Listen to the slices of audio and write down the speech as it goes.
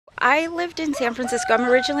I lived in San Francisco. I'm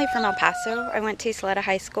originally from El Paso. I went to Isleta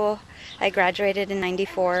High School. I graduated in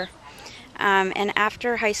 '94. And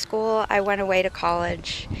after high school, I went away to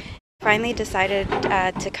college. Finally decided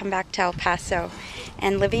to come back to El Paso.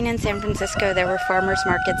 And living in San Francisco, there were farmers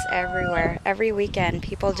markets everywhere. Every weekend,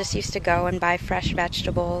 people just used to go and buy fresh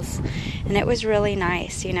vegetables. And it was really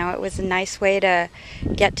nice. You know, it was a nice way to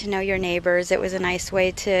get to know your neighbors. It was a nice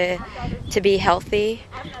way to be healthy.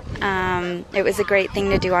 It was a great thing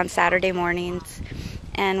to do on Saturday mornings.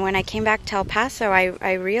 And when I came back to El Paso,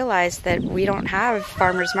 I realized that we don't have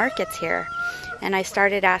farmers markets here. And I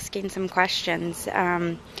started asking some questions.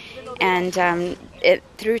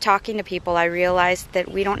 Through talking to people, I realized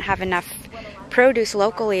that we don't have enough produce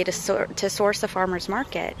locally to source a farmer's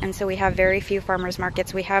market. And so we have very few farmer's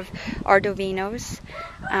markets. We have Ardovinos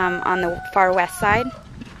on the far west side,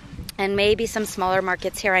 and maybe some smaller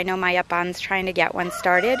markets here. I know Mayapan's trying to get one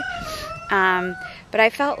started. But I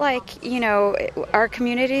felt like, you know, our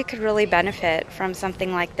community could really benefit from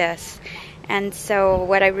something like this. And so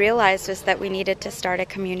what I realized was that we needed to start a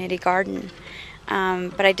community garden.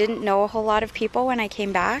 But I didn't know a whole lot of people when I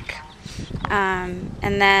came back.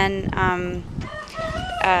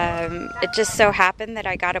 It just so happened that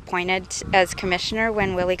I got appointed as commissioner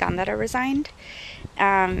when Willie Gandara resigned.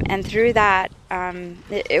 And through that,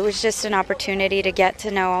 it was just an opportunity to get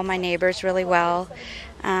to know all my neighbors really well,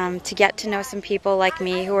 to get to know some people like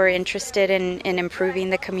me who are interested in improving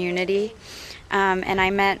the community. And I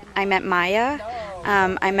met Maya,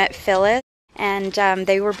 I met Phyllis, and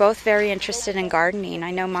they were both very interested in gardening.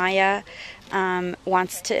 I know Maya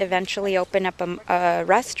wants to eventually open up a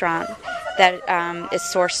restaurant that is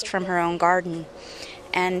sourced from her own garden.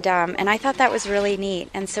 And I thought that was really neat.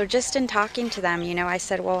 And so just in talking to them, you know, I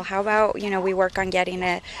said, well, how about, you know, we work on getting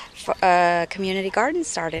a community garden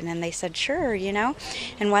started? And they said, sure, you know.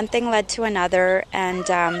 And one thing led to another. And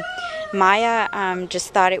Maya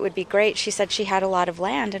just thought it would be great. She said she had a lot of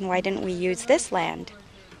land, and why didn't we use this land?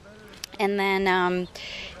 And then,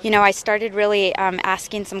 you know, I started really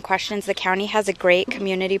asking some questions. The county has a great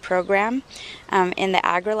community program in the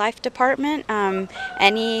AgriLife department.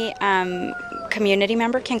 Any community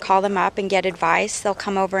member can call them up and get advice. They'll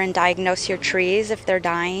come over and diagnose your trees if they're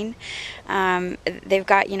dying. They've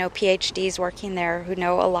got, you know, PhDs working there who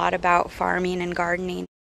know a lot about farming and gardening.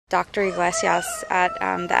 Dr. Iglesias at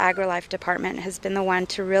the AgriLife department has been the one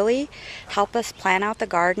to really help us plan out the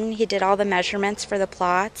garden. He did all the measurements for the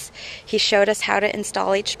plots. He showed us how to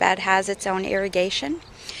install. Each bed has its own irrigation.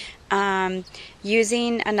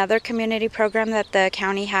 Using another community program that the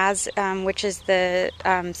county has, which is the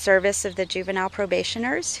service of the juvenile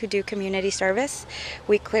probationers who do community service,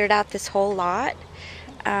 we cleared out this whole lot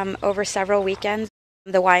over several weekends.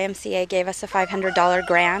 The YMCA gave us a $500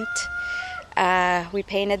 grant. We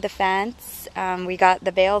painted the fence, we got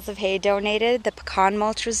the bales of hay donated, the pecan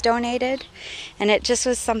mulch was donated, and it just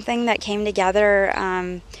was something that came together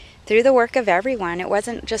through the work of everyone. It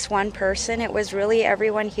wasn't just one person, it was really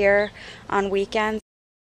everyone here on weekends.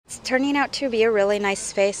 It's turning out to be a really nice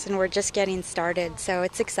space, and we're just getting started, so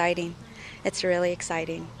it's exciting. It's really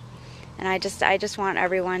exciting. And I just want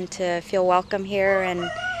everyone to feel welcome here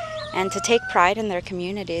and to take pride in their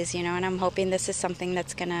communities, you know, and I'm hoping this is something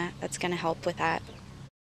that's gonna help with that.